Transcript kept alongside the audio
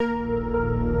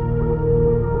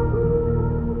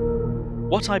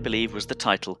What I Believe was the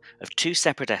title of two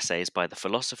separate essays by the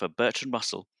philosopher Bertrand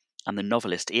Russell and the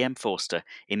novelist E.M. Forster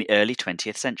in the early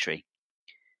 20th century.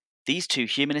 These two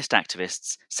humanist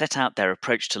activists set out their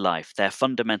approach to life, their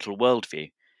fundamental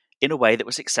worldview, in a way that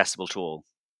was accessible to all.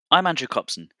 I'm Andrew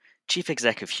Copson, Chief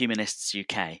Exec of Humanists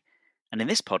UK, and in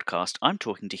this podcast I'm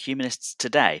talking to humanists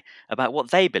today about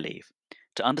what they believe,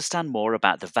 to understand more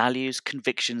about the values,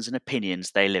 convictions and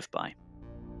opinions they live by.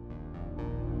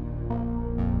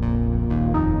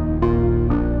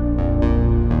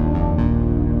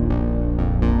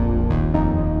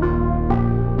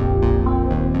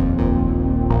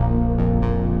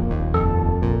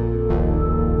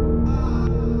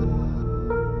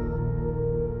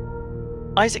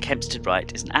 Isaac Hempstead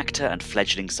Wright is an actor and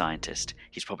fledgling scientist.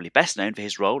 He's probably best known for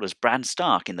his role as Bran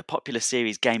Stark in the popular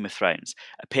series Game of Thrones.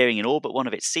 Appearing in all but one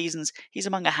of its seasons, he's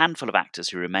among a handful of actors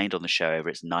who remained on the show over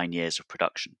its 9 years of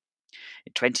production.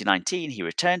 In 2019, he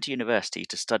returned to university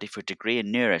to study for a degree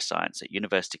in neuroscience at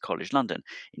University College London,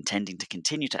 intending to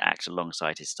continue to act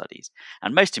alongside his studies.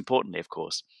 And most importantly, of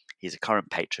course, he's a current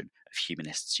patron of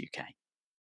Humanists UK.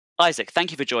 Isaac,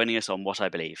 thank you for joining us on What I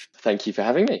Believe. Thank you for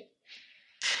having me.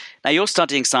 Now, you're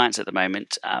studying science at the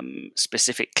moment,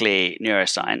 specifically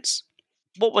neuroscience.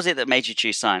 What was it that made you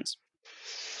choose science?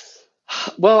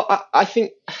 Well, I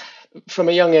think from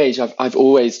a young age, I've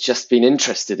always just been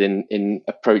interested in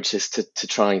approaches to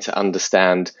trying to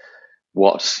understand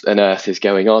what on earth is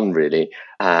going on, really.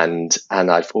 And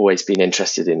I've always been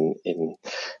interested in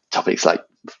topics like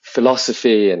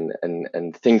philosophy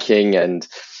and thinking.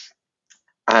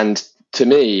 And to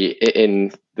me,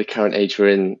 in the current age we're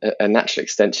in, a natural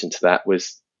extension to that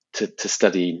was to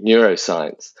study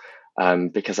neuroscience,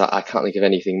 because I can't think of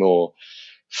anything more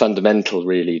fundamental,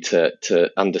 really, to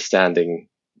understanding,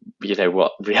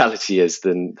 what reality is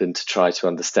than to try to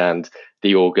understand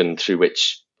the organ through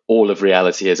which all of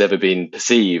reality has ever been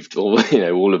perceived.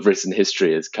 All of written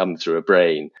history has come through a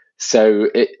brain. So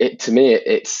to me,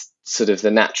 it's sort of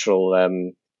the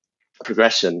natural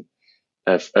progression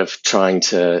of trying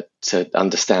to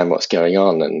understand what's going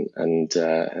on, and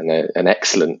an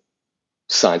excellent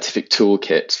scientific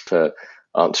toolkit for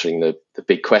answering the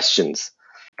big questions.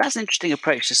 That's an interesting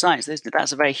approach to science.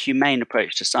 That's a very humane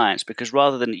approach to science, because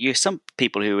rather than some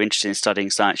people who are interested in studying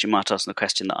science, you might ask them the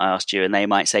question that I asked you, and they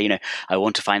might say, I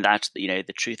want to find out, the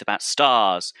truth about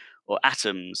stars or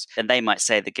atoms, and they might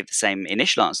say they give the same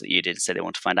initial answer that you did, and say they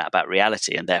want to find out about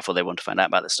reality, and therefore they want to find out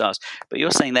about the stars. But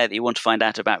you're saying there that you want to find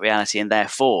out about reality, and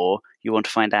therefore you want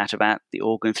to find out about the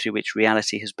organ through which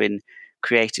reality has been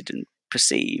created and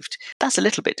perceived. That's a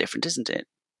little bit different, isn't it?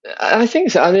 I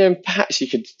think so. I mean, perhaps you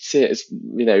could see it as,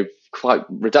 quite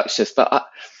reductionist, but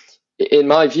in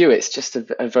my view, it's just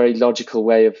a very logical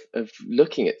way of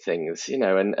looking at things,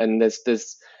 and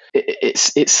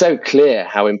it's so clear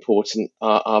how important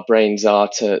our brains are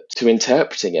to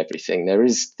interpreting everything. There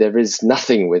is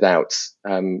nothing without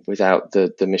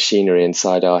the machinery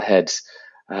inside our heads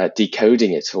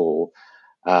decoding it all,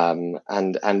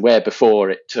 and where before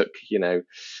it took,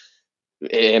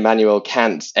 Immanuel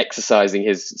Kant exercising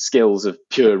his skills of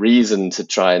pure reason to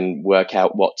try and work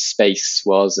out what space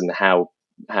was and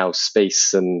how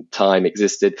space and time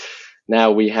existed.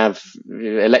 Now we have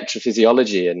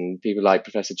electrophysiology and people like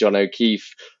Professor John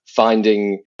O'Keefe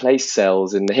finding place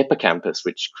cells in the hippocampus,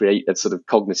 which create a sort of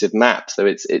cognitive map. So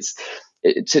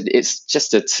it's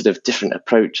just a sort of different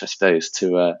approach, I suppose,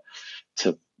 to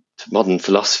modern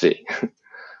philosophy.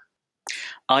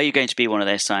 Are you going to be one of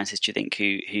those scientists, do you think,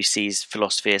 who sees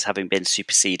philosophy as having been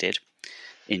superseded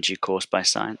in due course by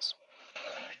science?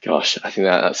 Gosh, I think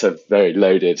that's a very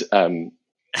loaded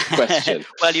question.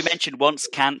 Well, you mentioned once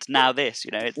Kant, now this.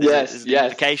 There's an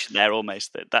implication there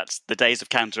almost that's the days of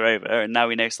Kant are over, and now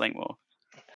we know something more.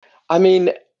 I mean,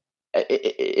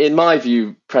 in my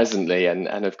view, presently, and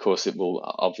of course it will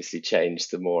obviously change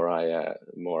the more I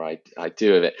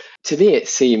do of it. To me, it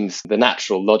seems the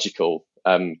natural, logical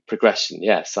progression.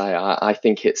 Yes, I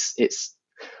think it's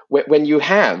when you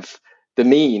have the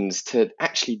means to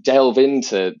actually delve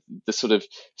into the sort of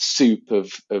soup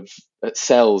of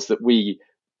cells that we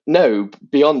know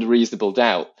beyond reasonable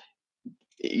doubt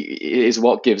is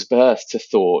what gives birth to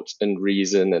thought and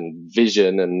reason and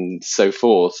vision and so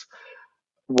forth.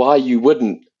 Why you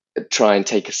wouldn't try and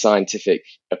take a scientific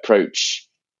approach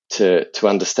to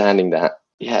understanding that,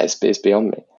 it's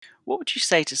beyond me. What would you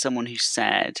say to someone who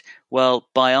said, well,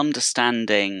 by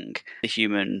understanding the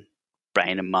human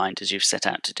brain and mind, as you've set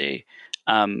out to do,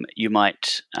 you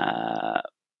might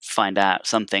find out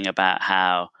something about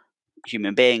how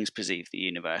human beings perceive the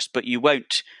universe, but you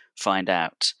won't find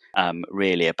out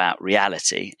really about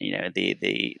reality?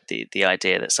 The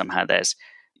idea that somehow there's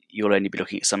you'll only be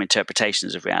looking at some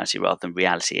interpretations of reality rather than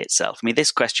reality itself. I mean,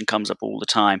 this question comes up all the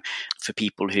time for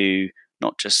people who,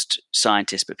 not just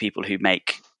scientists, but people who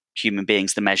make human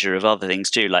beings the measure of other things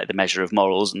too, like the measure of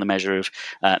morals and the measure of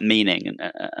meaning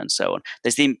and so on.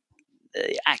 There's the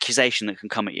accusation that can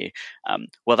come at you.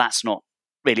 Well, that's not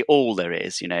really all there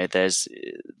is. There's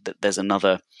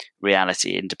another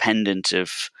reality independent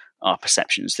of our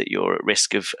perceptions that you're at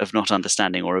risk of not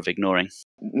understanding or of ignoring.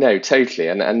 No, totally.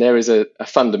 And there is a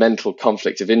fundamental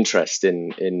conflict of interest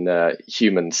in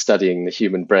humans studying the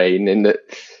human brain, in that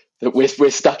we're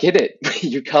stuck in it.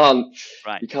 You can't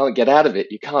get out of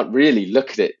it. You can't really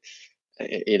look at it,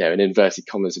 in inverted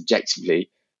commas,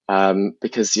 objectively,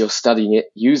 because you're studying it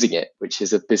using it, which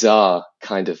is a bizarre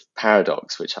kind of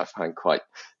paradox, which I find quite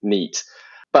neat.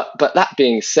 But that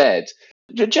being said,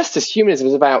 just as humanism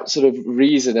is about sort of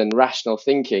reason and rational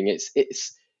thinking,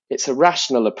 it's a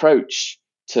rational approach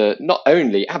to not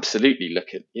only absolutely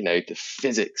look at the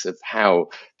physics of how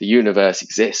the universe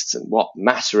exists and what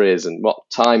matter is and what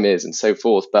time is and so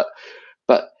forth, but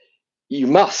you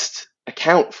must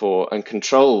account for and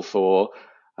control for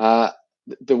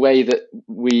the way that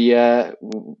we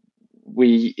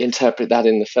interpret that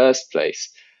in the first place,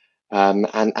 and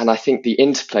I think the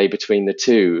interplay between the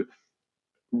two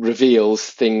reveals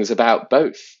things about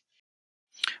both.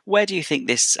 Where do you think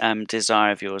this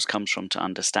desire of yours comes from to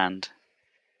understand?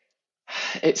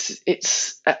 It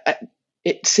seems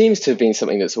to have been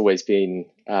something that's always been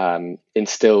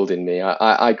instilled in me.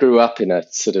 I grew up in a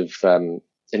sort of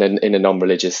in a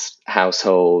non-religious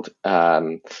household,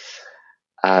 and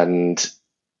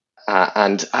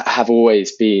I have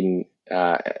always been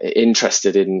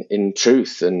interested in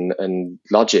truth and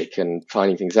logic and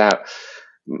finding things out.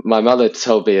 My mother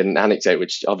told me an anecdote,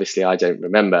 which obviously I don't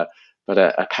remember, but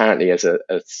apparently as a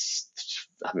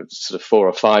sort of 4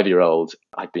 or 5 year old,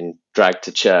 I'd been dragged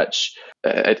to church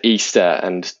at Easter,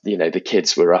 and the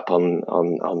kids were up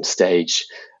on stage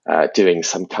doing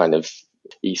some kind of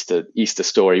Easter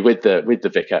story with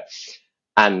the vicar,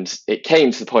 and it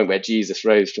came to the point where Jesus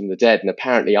rose from the dead, and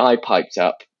apparently I piped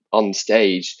up on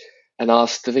stage and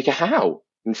asked the vicar how,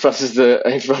 in front of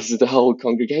the whole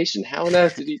congregation, how on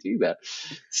earth did he do that?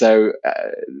 So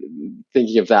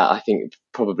thinking of that, I think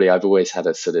probably I've always had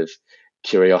a sort of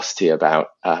curiosity about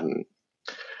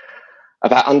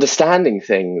understanding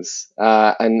things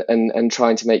and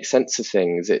trying to make sense of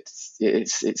things.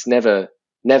 It's never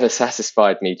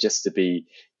satisfied me just to be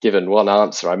given one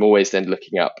answer. I'm always then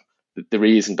looking up the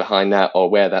reason behind that, or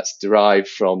where that's derived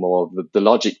from, or the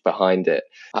logic behind it.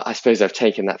 I suppose I've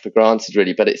taken that for granted,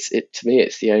 really, but to me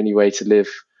it's the only way to live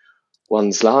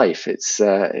one's life. It's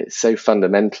so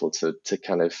fundamental to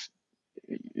kind of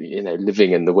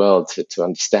living in the world to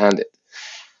understand it.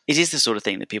 It is the sort of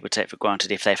thing that people take for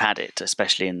granted if they've had it,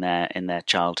 especially in their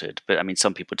childhood. But I mean,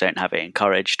 some people don't have it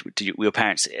encouraged. Were your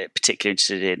parents particularly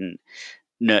interested in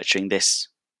nurturing this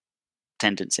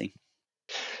tendency?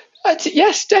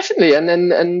 Yes, definitely,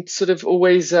 and sort of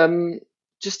always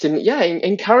just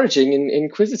encouraging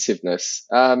inquisitiveness.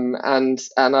 And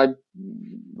I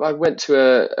went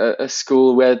to a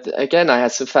school where, again, I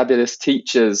had some fabulous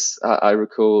teachers. I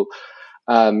recall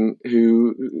who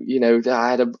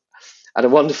I had a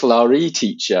wonderful RE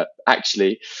teacher,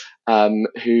 actually,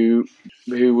 who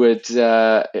would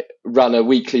run a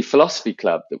weekly philosophy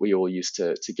club that we all used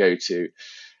to go to.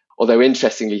 Although,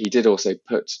 interestingly, he did also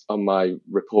put on my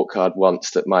report card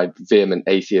once that my vehement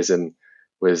atheism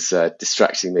was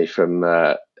distracting me from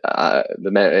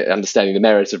understanding the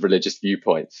merit of religious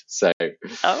viewpoints. So,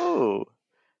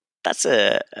 that's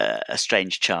a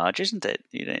strange charge, isn't it?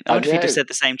 I wonder if you'd have said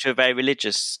the same to a very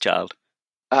religious child.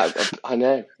 I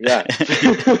know, yeah.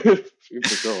 For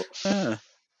sure.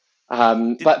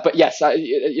 But yes,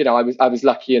 I was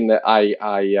lucky in that I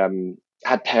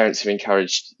had parents who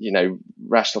encouraged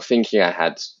rational thinking. I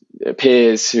had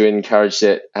peers who encouraged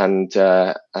it, and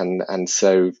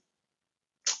so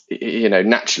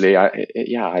naturally I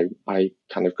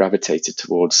kind of gravitated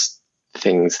towards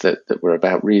things that were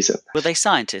about reason. Were they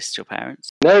scientists, your parents?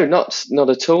 No, not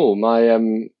at all. My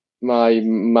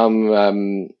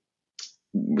mum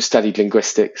studied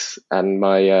linguistics, and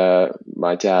my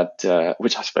dad,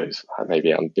 which I suppose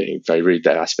maybe I'm being very rude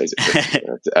there. I suppose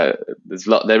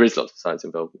there is lots of science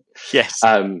involved. Yes.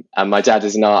 And my dad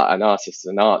is an artist,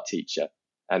 an art teacher,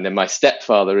 and then my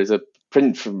stepfather is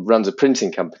runs a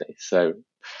printing company. So,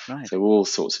 right. So all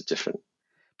sorts of different.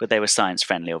 But they were science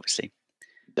friendly, obviously.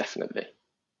 Definitely.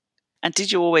 And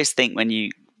did you always think, when you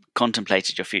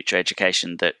contemplated your future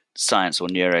education, that science or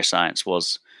neuroscience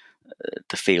was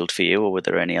the field for you, or were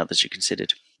there any others you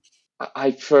considered?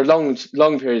 I for a long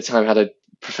period of time had a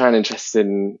profound interest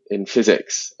in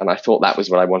physics, and I thought that was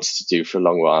what I wanted to do for a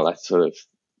long while. I sort of,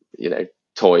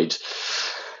 toyed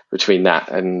between that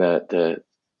and the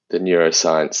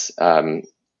neuroscience,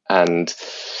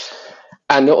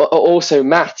 and also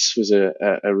maths was a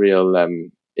real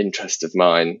interest of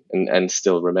mine, and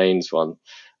still remains one,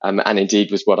 and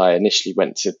indeed was what I initially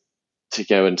went to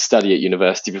go and study at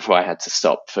university before I had to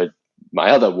stop for my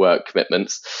other work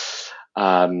commitments.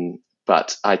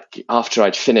 But after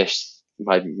I'd finished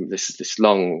this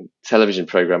long television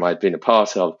program I'd been a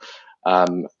part of,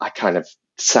 I kind of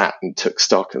sat and took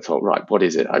stock and thought, right, what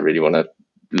is it I really want to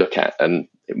look at? And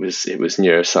it was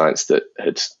neuroscience that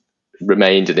had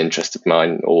remained an interest of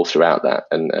mine all throughout that,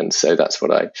 and so that's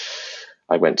what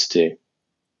I went to do.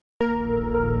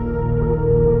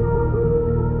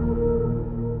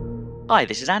 Hi,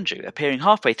 this is Andrew, appearing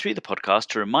halfway through the podcast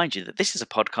to remind you that this is a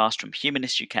podcast from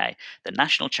Humanist UK, the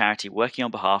national charity working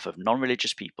on behalf of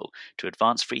non-religious people to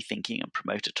advance free thinking and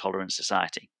promote a tolerant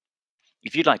society.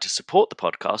 If you'd like to support the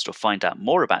podcast or find out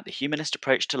more about the humanist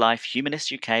approach to life,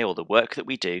 Humanist UK, or the work that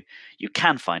we do, you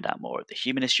can find out more at the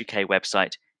Humanist UK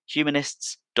website,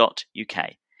 humanists.uk.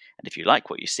 And if you like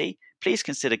what you see, please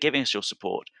consider giving us your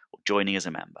support or joining as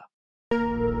a member.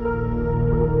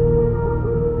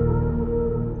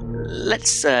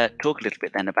 Let's talk a little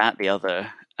bit then about the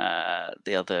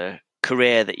other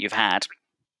career that you've had,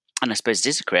 and I suppose it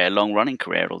is a career, a long-running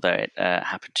career, although it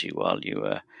happened to you while you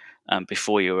were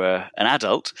before you were an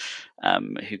adult,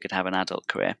 who could have an adult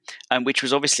career, which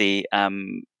was obviously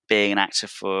being an actor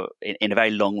in a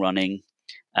very long-running,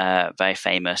 very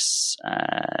famous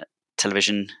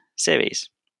television series.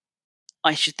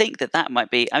 I should think that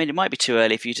might be, it might be too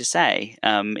early for you to say.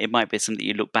 It might be something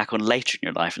you look back on later in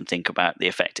your life and think about the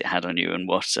effect it had on you and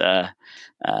what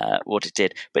it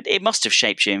did. But it must have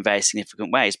shaped you in very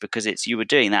significant ways, because you were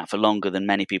doing that for longer than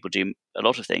many people do a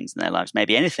lot of things in their lives,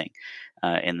 maybe anything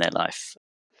in their life.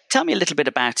 Tell me a little bit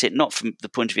about it, not from the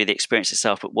point of view of the experience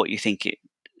itself, but how you think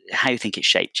it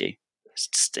shaped you.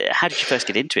 How did you first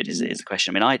get into it is the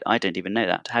question. I don't even know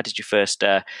that. How did you first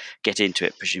get into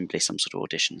it? Presumably some sort of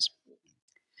auditions.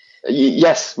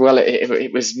 Yes, well,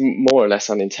 it was more or less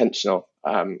unintentional.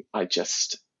 I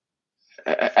just,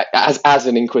 as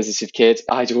an inquisitive kid,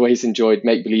 I'd always enjoyed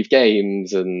make-believe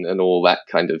games and all that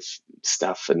kind of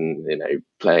stuff, and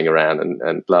playing around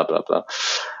and blah blah blah.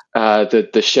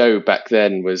 The show back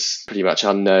then was pretty much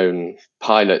unknown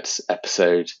pilot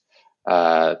episode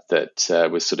that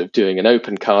was sort of doing an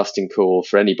open casting call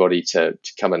for anybody to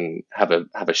come and have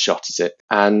a shot at it.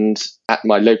 And at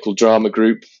my local drama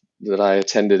group that I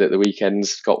attended at the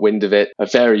weekends, got wind of it. A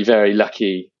very, very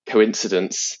lucky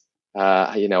coincidence.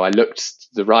 I looked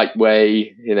the right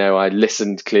way. I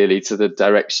listened clearly to the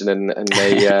direction, and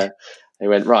they they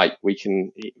went, right, we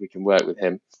can work with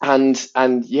him. And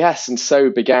yes, and so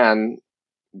began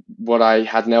what I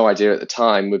had no idea at the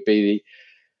time would be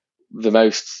the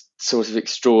most sort of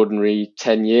extraordinary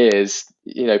 10 years,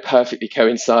 perfectly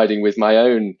coinciding with my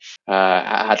own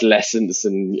adolescence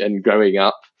and growing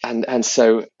up. And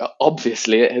so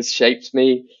obviously it has shaped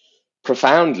me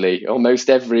profoundly. Almost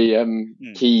every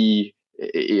key,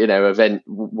 event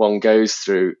one goes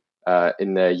through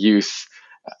in their youth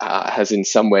has in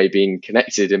some way been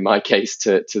connected, in my case,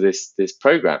 to this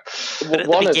program. But at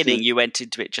the beginning, you went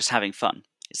into it just having fun.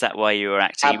 Is that why you were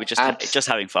acting? You were just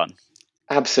having fun?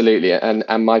 Absolutely.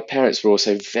 And my parents were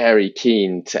also very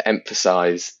keen to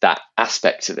emphasize that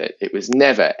aspect of it. It was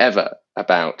never, ever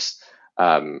about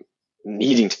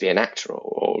needing to be an actor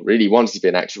or really wanting to be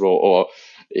an actor or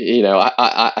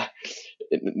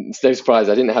it's no surprise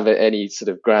I didn't have any sort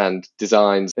of grand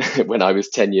designs when I was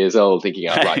 10 years old thinking,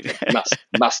 oh, right,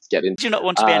 must get into. Did you not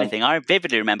want to be anything? I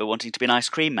vividly remember wanting to be an ice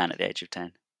cream man at the age of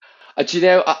 10.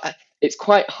 It's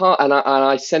quite hard, and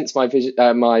I sense my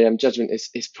judgment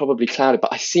is probably clouded,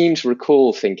 but I seem to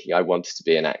recall thinking I wanted to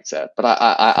be an actor. But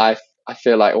I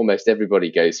feel like almost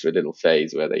everybody goes through a little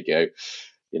phase where they go,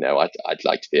 I'd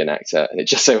like to be an actor, and it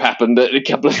just so happened that a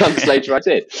couple of months later I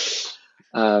did.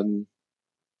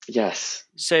 Yes.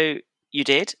 So you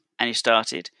did, and you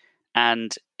started,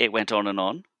 and it went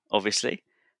on, obviously,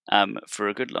 for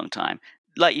a good long time.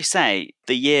 Like you say,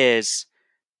 the years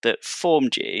that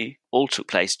formed you all took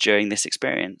place during this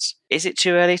experience. Is it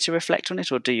too early to reflect on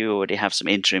it, or do you already have some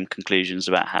interim conclusions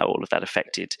about how all of that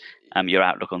affected your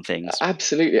outlook on things?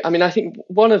 Absolutely. I think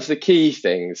one of the key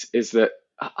things is that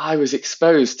I was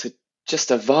exposed to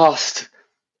just a vast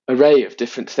array of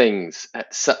different things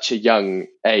at such a young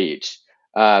age.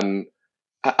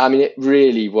 It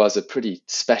really was a pretty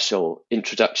special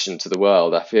introduction to the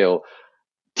world. I feel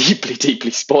deeply,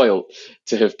 deeply spoiled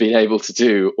to have been able to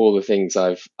do all the things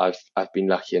I've been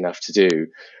lucky enough to do.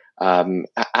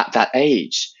 at that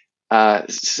age.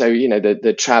 So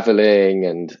the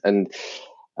traveling and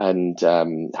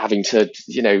having to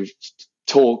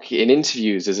talk in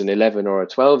interviews as an 11 or a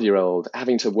 12-year-old,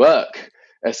 having to work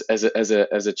as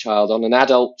a child on an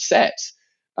adult set.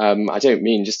 I don't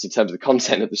mean just in terms of the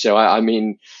content of the show. I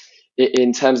mean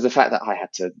in terms of the fact that I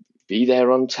had to be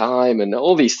there on time and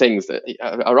all these things that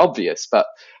are obvious, but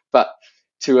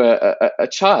to a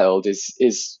child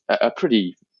is a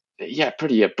pretty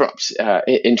abrupt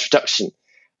introduction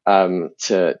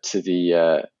to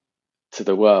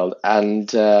the world,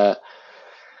 and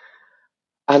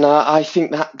I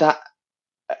think that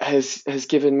has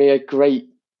given me a great,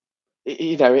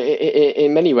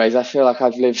 in many ways I feel like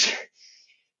I've lived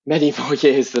many more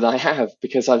years than I have,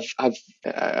 because I've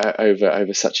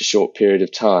over such a short period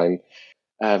of time,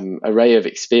 array of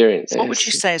experiences. What would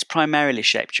you say has primarily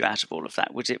shaped you out of all of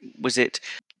that? Was it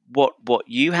what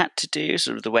you had to do,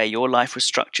 sort of the way your life was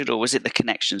structured, or was it the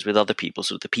connections with other people,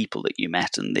 sort of the people that you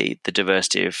met and the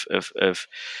diversity of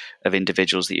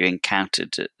individuals that you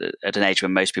encountered at an age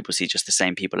when most people see just the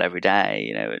same people every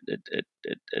day,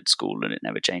 at school, and it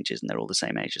never changes and they're all the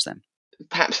same age as them?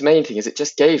 Perhaps the main thing is it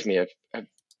just gave me a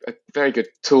very good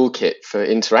toolkit for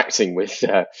interacting with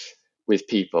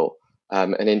people,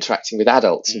 and interacting with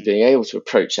adults, and being able to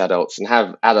approach adults and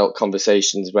have adult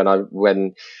conversations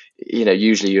when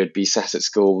usually you would be sat at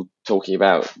school talking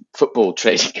about football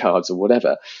trading cards or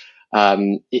whatever.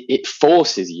 It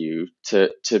forces you to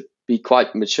be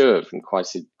quite mature from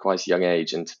quite a young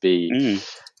age, and to be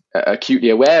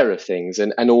acutely aware of things,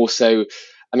 and also,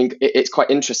 I mean, it's quite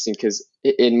interesting because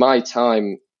in my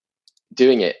time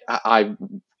doing it, I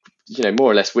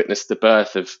more or less witnessed the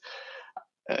birth of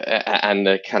and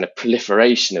the kind of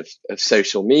proliferation of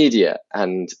social media,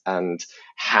 and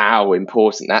how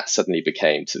important that suddenly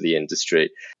became to the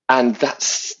industry. And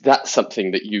that's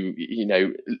something that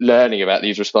learning about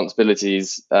these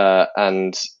responsibilities,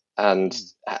 and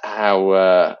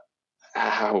how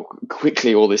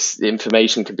quickly all this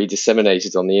information can be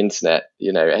disseminated on the internet.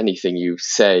 Anything you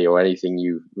say, or anytime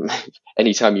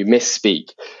you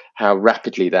misspeak, how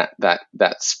rapidly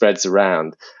that spreads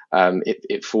around.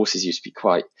 It forces you to be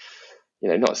quite,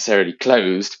 not necessarily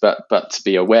closed, but to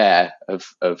be aware of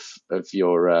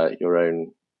your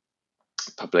own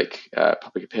public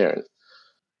appearance.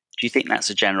 Do you think that's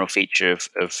a general feature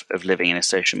of living in a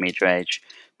social media age?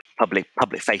 Public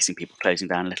facing people closing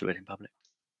down a little bit in public?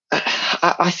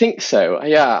 I think so.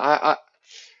 Yeah.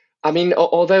 I mean,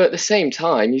 although at the same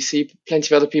time, you see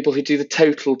plenty of other people who do the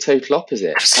total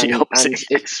opposite, and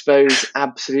expose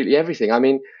absolutely everything. I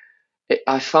mean,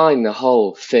 I find the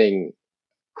whole thing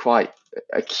quite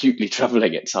acutely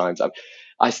troubling at times.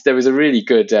 There was a really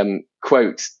good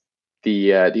quote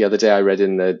the other day I read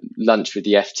in the Lunch with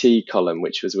the FT column,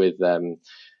 which was with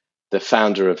the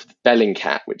founder of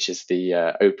Bellingcat, which is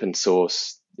the open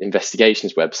source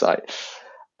investigations website.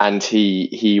 And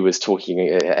he was talking,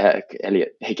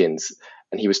 Elliot Higgins,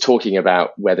 and he was talking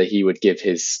about whether he would give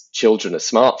his children a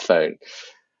smartphone.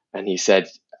 And he said,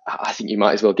 I think you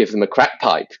might as well give them a crack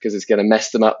pipe, because it's going to mess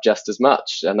them up just as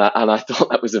much. And I thought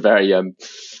that was a very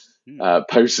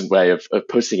potent way of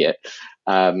putting it.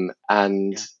 But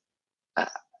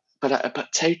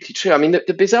totally true. I mean,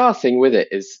 the bizarre thing with it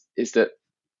is that,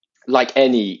 like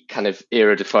any kind of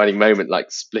era-defining moment,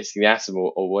 like splitting the atom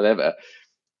or whatever,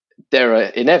 there are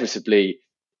inevitably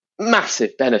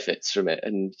massive benefits from it,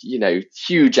 and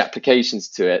huge applications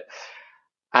to it.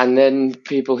 And then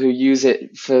people who use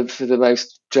it for the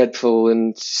most dreadful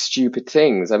and stupid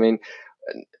things. I mean,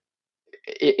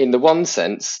 in the one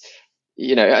sense,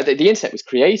 the internet was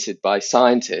created by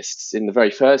scientists in the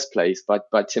very first place,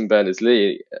 by Tim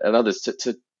Berners-Lee and others,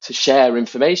 to share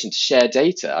information, to share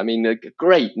data. I mean, a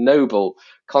great noble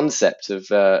concept of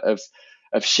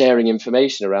sharing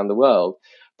information around the world.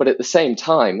 But at the same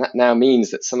time, that now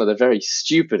means that some of the very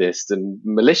stupidest and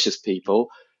malicious people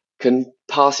can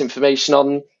pass information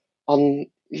on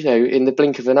in the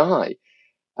blink of an eye,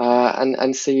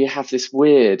 and so you have this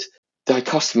weird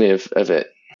dichotomy of it.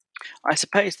 I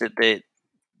suppose that the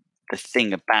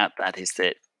thing about that is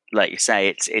that, like you say,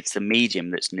 it's the medium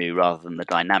that's new rather than the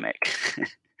dynamic.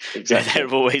 Exactly. There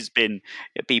have always been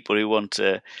people who want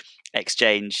to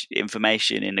exchange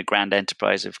information in a grand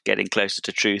enterprise of getting closer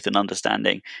to truth and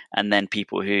understanding, and then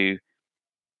people who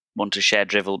want to share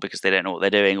drivel because they don't know what they're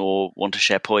doing, or want to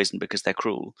share poison because they're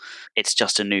cruel. It's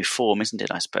just a new form, isn't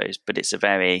it, I suppose? But it's a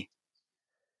very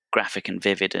graphic and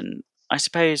vivid, and I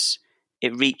suppose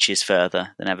it reaches further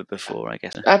than ever before, I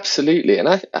guess. Absolutely.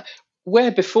 And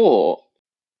where before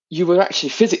you were actually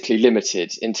physically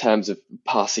limited in terms of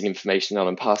passing information on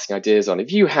and passing ideas on.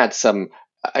 If you had some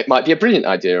it might be a brilliant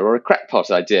idea or a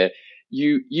crackpot idea.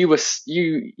 You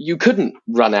couldn't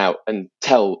run out and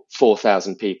tell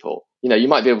 4,000 people. You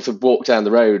might be able to walk down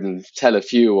the road and tell a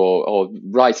few, or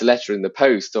write a letter in the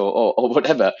post, or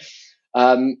whatever.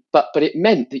 But it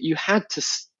meant that you had to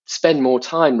spend more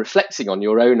time reflecting on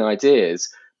your own ideas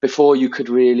before you could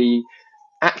really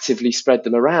actively spread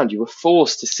them around. You were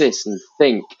forced to sit and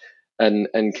think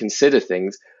and consider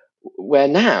things. Where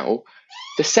now,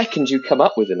 the second you come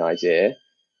up with an idea,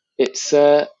 it's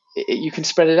you can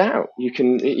spread it out. You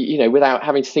can, without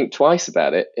having to think twice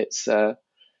about it.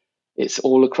 It's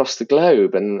all across the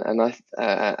globe, and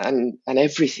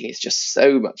everything is just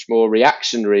so much more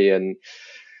reactionary and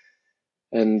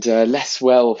less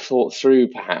well thought through,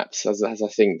 perhaps, as I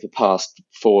think the past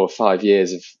 4 or 5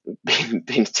 years have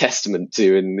been testament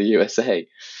to in the USA.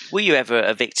 Were you ever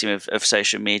a victim of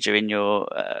social media in your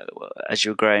as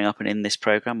you were growing up and in this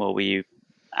program, or were you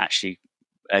actually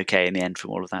okay in the end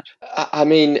from all of that? I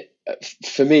mean,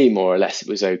 for me, more or less, it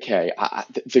was okay.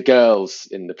 The girls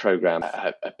in the program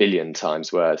are a billion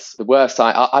times worse. The worst,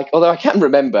 although I can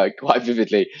remember quite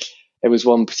vividly, there was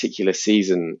one particular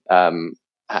season,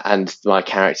 and my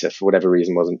character, for whatever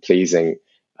reason, wasn't pleasing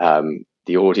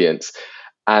the audience,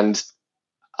 and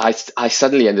I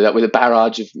suddenly ended up with a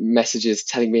barrage of messages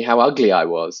telling me how ugly I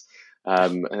was.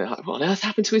 And what on earth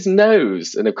happened to his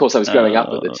nose? And of course, I was growing up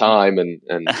at the time,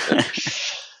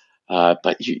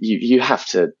 but you have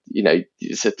to, you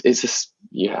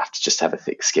have to just have a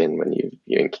thick skin when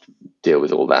you deal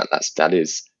with all that. That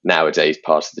is nowadays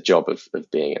part of the job of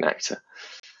being an actor.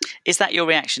 Is that your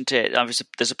reaction to it?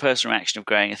 There's a personal reaction of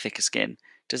growing a thicker skin.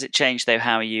 Does it change though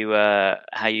how you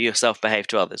yourself behave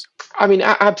to others? I mean,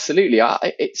 absolutely.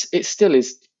 It still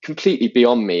is completely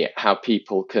beyond me how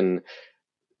people can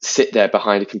sit there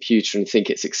behind a computer and think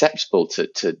it's acceptable to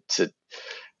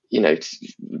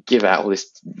give out all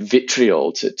this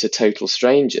vitriol to total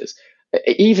strangers.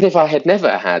 Even if I had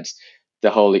never had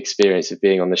the whole experience of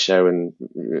being on the show and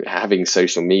having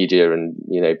social media and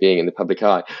being in the public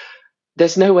eye,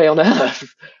 there's no way on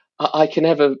earth I can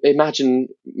ever imagine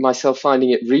myself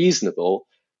finding it reasonable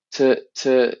to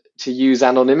use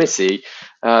anonymity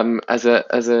as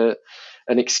an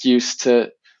excuse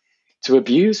to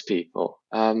abuse people.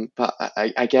 But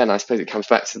again, I suppose it comes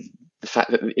back to the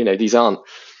fact that these aren't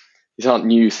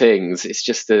new things. It's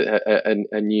just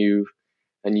a new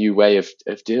way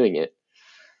of doing it.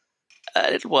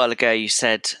 A little while ago, you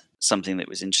said something that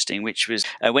was interesting, which was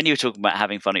when you were talking about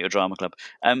having fun at your drama club.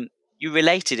 You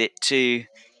related it to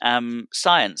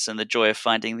science and the joy of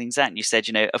finding things out. And you said,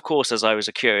 of course, as I was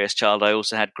a curious child, I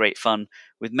also had great fun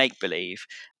with make-believe.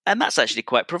 And that's actually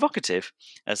quite provocative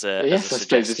as a yes, as a I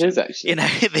suppose it is, actually.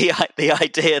 The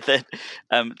idea that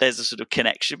there's a sort of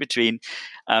connection between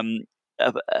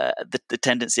the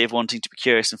tendency of wanting to be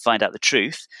curious and find out the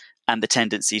truth and the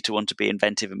tendency to want to be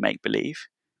inventive and make-believe.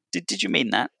 Did you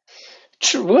mean that?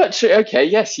 True. Okay,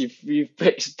 yes, you've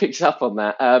picked up on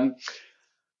that.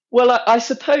 Well, I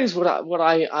suppose what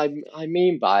I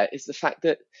mean by it is the fact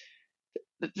that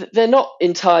they're not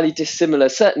entirely dissimilar.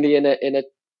 Certainly, in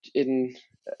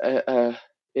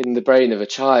the brain of a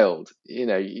child,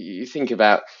 you think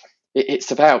about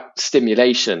it's about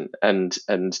stimulation and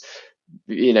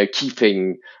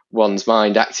keeping one's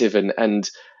mind active and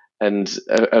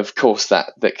of course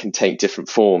that can take different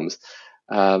forms.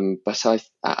 But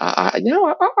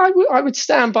I would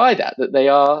stand by that they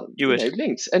are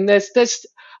linked. And there's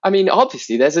I mean,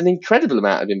 obviously there's an incredible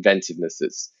amount of inventiveness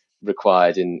that's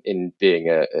required in being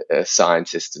a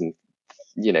scientist and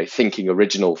thinking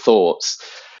original thoughts.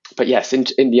 But yes,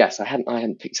 yes, I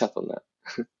hadn't picked up on that.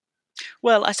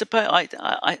 Well, I suppose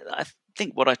I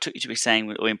think what I took you to be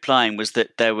saying or implying was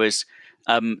that there was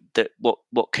that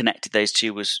what connected those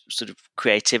two was sort of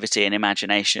creativity and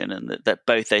imagination, and that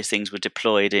both those things were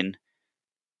deployed in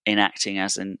acting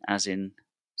as in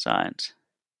science.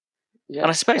 Yeah, and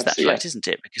I suppose that's right, isn't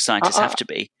it? Because scientists have to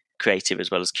be creative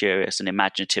as well as curious and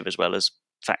imaginative as well as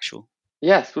factual.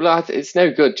 Yes, well, it's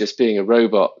no good just being a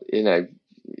robot,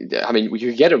 I mean, you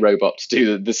could get a robot to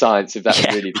do the science if that's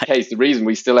really the case. The reason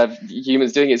we still have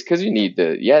humans doing it is because you need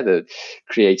the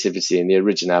creativity and the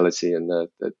originality and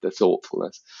the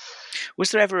thoughtfulness.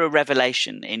 Was there ever a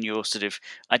revelation in your sort of?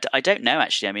 I don't know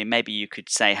actually. I mean, maybe you could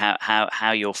say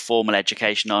how your formal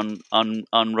education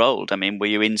unrolled. I mean, were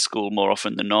you in school more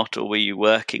often than not, or were you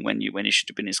working when you should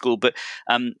have been in school? But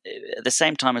at the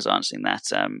same time as answering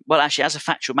that, well, actually, as a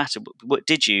factual matter,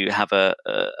 did you have a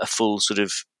full sort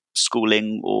of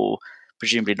schooling, or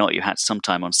presumably not? You had some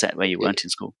time on set where you weren't in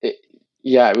school.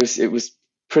 It was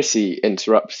pretty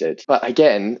interrupted, but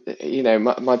again,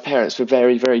 my parents were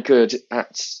very, very good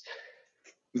at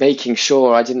making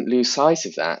sure I didn't lose sight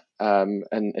of that, and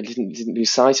didn't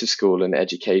lose sight of school and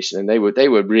education. And they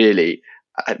were really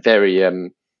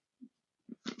very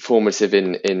formative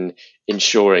in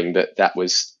ensuring that that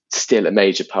was still a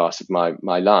major part of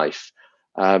my life.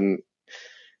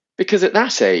 Because at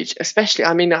that age, especially,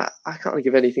 I mean, I can't think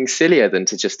of anything sillier than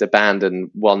to just abandon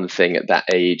one thing at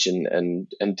that age and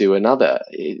do another.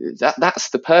 That's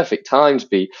the perfect time to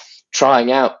be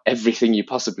trying out everything you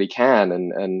possibly can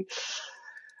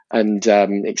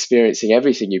and experiencing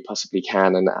everything you possibly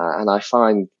can. And I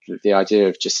find the idea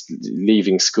of just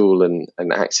leaving school and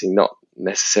acting not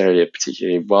necessarily a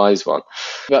particularly wise one.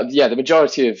 But yeah, the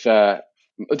majority of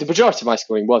my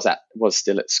schooling was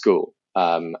still at school.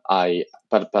 But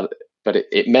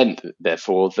it meant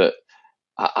therefore that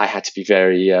I had to be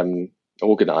very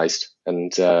organised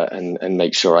and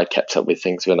make sure I kept up with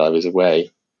things when I was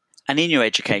away. And in your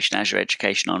education, as your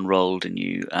education unrolled and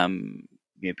you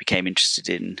became interested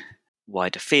in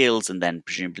wider fields and then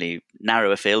presumably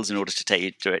narrower fields in order to take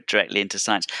you directly into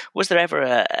science, was there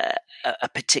ever a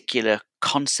particular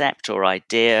concept or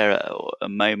idea or a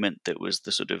moment that was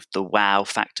the sort of the wow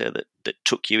factor that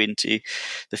took you into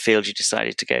the field you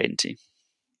decided to go into?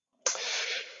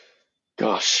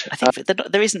 Gosh, I think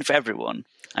there isn't for everyone.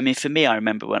 I mean, for me, I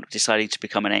remember when deciding to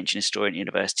become an ancient historian at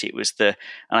university, it was and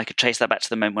I could trace that back to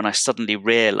the moment when I suddenly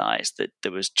realised that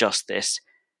there was just this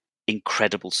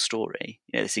incredible story,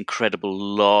 this incredible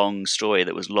long story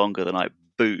that was longer than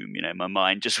my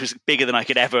mind just was bigger than I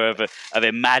could ever have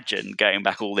imagined going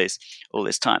back all this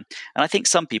time. And I think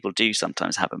some people do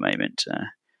sometimes have a moment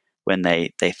when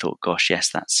they thought, gosh,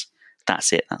 yes, that's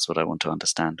it. That's what I want to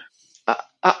understand.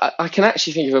 I can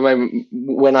actually think of a moment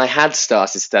when I had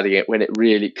started studying it, when it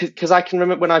really, because I can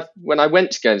remember when I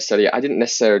went to go and study it, I didn't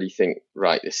necessarily think,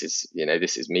 right, this is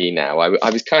me now.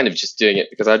 I was kind of just doing it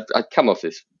because I'd come off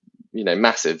this,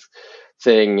 massive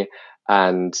thing,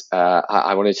 and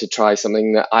I wanted to try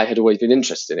something that I had always been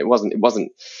interested in. It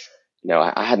wasn't,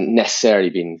 I hadn't necessarily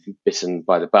been bitten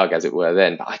by the bug, as it were,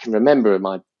 then. But I can remember in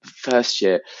my first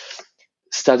year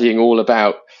studying all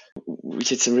about. We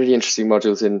did some really interesting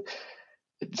modules in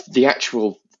the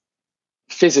actual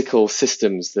physical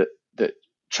systems that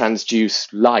transduce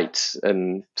light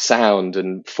and sound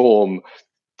and form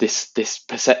this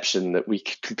perception that we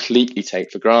completely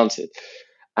take for granted.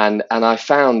 And I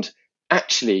found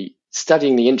actually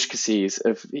studying the intricacies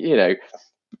of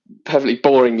perfectly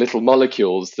boring little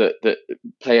molecules that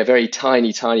play a very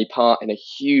tiny part in a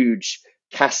huge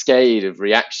cascade of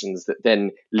reactions that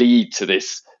then lead to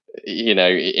this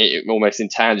almost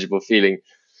intangible feeling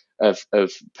of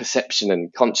perception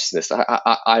and consciousness.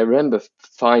 I remember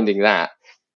finding that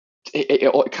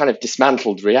it kind of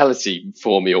dismantled reality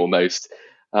for me almost.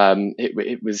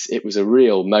 It was a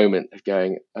real moment of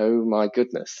going, oh my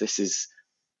goodness, this is.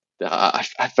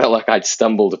 I felt like I'd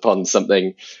stumbled upon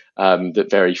something that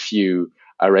very few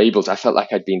are able to. I felt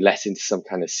like I'd been let into some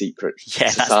kind of secret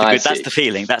society. That's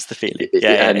the feeling.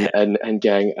 Yeah. And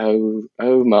going,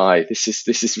 oh my, this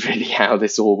is really how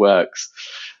this all works.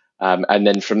 And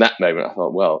then from that moment, I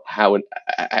thought, well,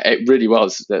 it really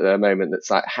was a moment that's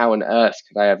like, how on earth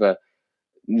could I ever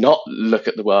not look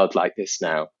at the world like this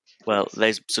now? Well,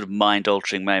 those sort of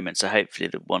mind-altering moments are hopefully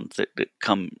the ones that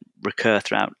recur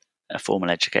throughout a formal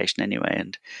education anyway.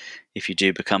 And if you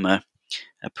do become a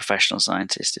professional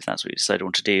scientist, if that's what you decide to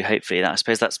want to do, hopefully I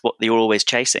suppose that's what you're always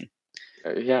chasing.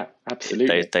 Yeah,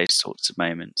 absolutely. Those sorts of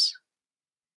moments.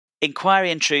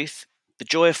 Inquiry and truth. The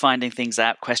joy of finding things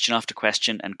out, question after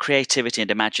question, and creativity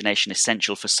and imagination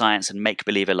essential for science and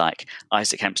make-believe alike.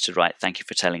 Isaac Hempstead Wright, thank you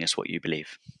for telling us what you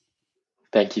believe.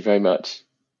 Thank you very much.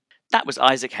 That was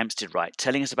Isaac Hempstead Wright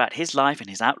telling us about his life and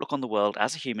his outlook on the world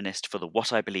as a humanist for the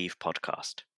What I Believe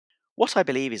podcast. What I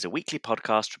Believe is a weekly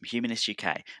podcast from Humanist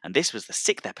UK, and this was the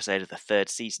 6th episode of the 3rd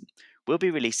season. We'll be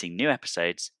releasing new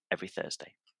episodes every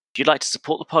Thursday. If you'd like to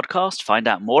support the podcast, find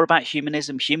out more about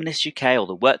humanism, Humanist UK, or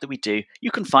the work that we do, you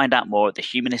can find out more at the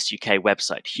Humanist UK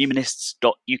website,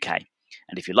 humanists.uk.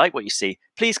 And if you like what you see,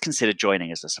 please consider joining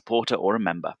as a supporter or a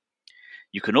member.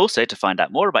 You can also, to find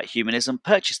out more about humanism,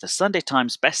 purchase the Sunday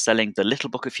Times best-selling The Little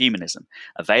Book of Humanism,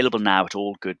 available now at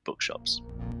all good bookshops.